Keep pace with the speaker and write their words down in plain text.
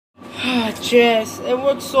Jess, I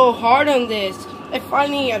worked so hard on this. I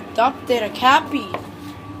finally adopted a Cappy.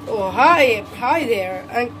 Oh, hi there.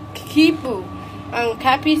 I'm Kipu. I'm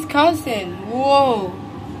Cappy's cousin. Whoa.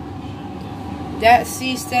 That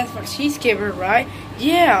C stands for chesecakebird, right?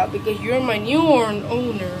 Yeah, because you're my new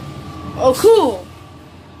owner. Oh, cool.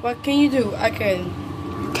 What can you do? I can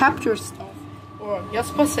capture stuff or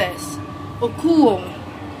just possess. Oh, cool.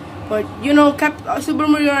 But you know, Super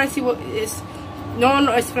Mario Odyssey is no one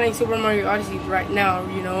is playing Super Mario Odyssey right now.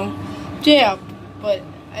 You know, yeah. But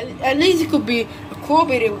at least it could be a cool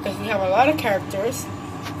video because we have a lot of characters.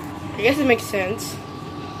 I guess it makes sense.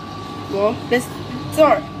 Well, let's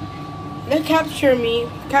start. Let's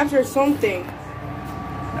capture something.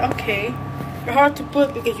 Okay, you're hard to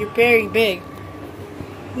put because you're very big.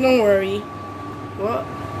 Don't worry. Well,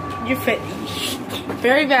 you're fit.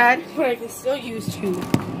 Very bad, but I can still use you.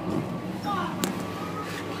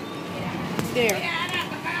 There.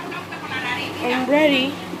 I'm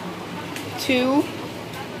ready to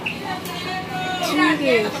do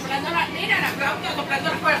this.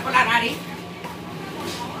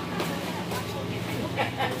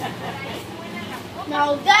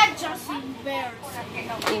 Now that just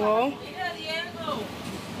embarrassing. Well,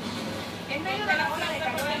 En medio de la ola de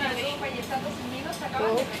calor en Europa y Estados Unidos se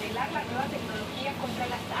acaban de revelar la nueva tecnología contra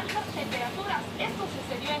las altas temperaturas. Esto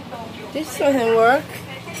sucedió en Tokio. This doesn't work.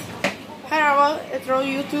 How about I throw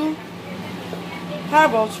you two? How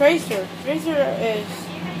about Tracer? Tracer is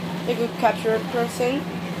a good capture person.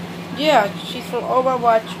 Yeah, she's from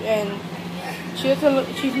Overwatch and she's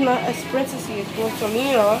not as princessy as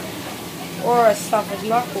Wilhelmina or as tough as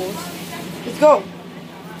Knuckles. Let's go.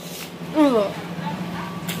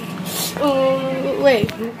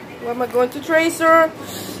 Wait, where am I going to Tracer?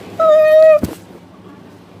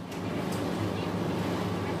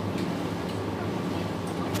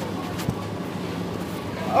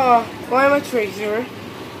 Why am I Tracer?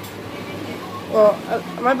 Well,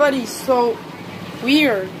 my body's so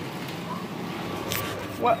weird.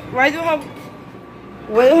 Why do I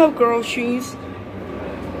have girl shoes?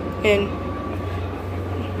 And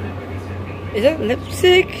is that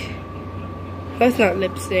lipstick? That's not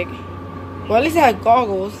lipstick. Well, at least I have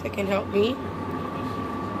goggles that can help me.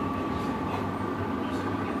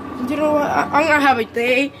 You know what? I'm gonna have a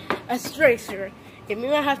day as Tracer. It may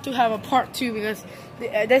not have to have a part 2 because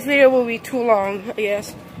this video will be too long. I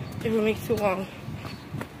guess it will make too long.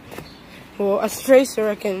 Well, as Tracer,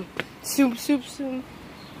 I can zoom. So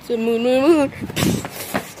moon.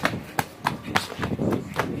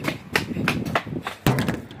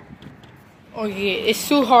 Oh yeah, it's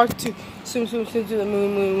so hard to zoom to the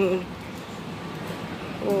moon.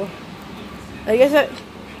 Oh, I guess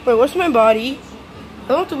wait, where's my body? I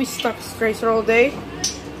don't want to be stuck as Tracer all day.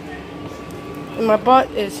 And my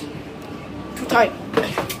butt is too tight.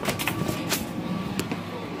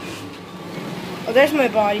 Oh, there's my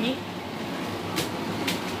body.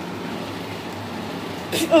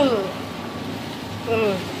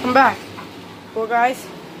 I'm back. Well, guys,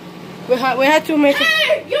 we had to make.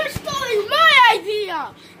 Hey, you're stealing my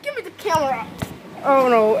idea! Give me the camera. Oh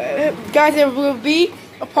no, guys, there will be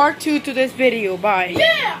a part 2 to this video. Bye.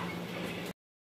 Yeah.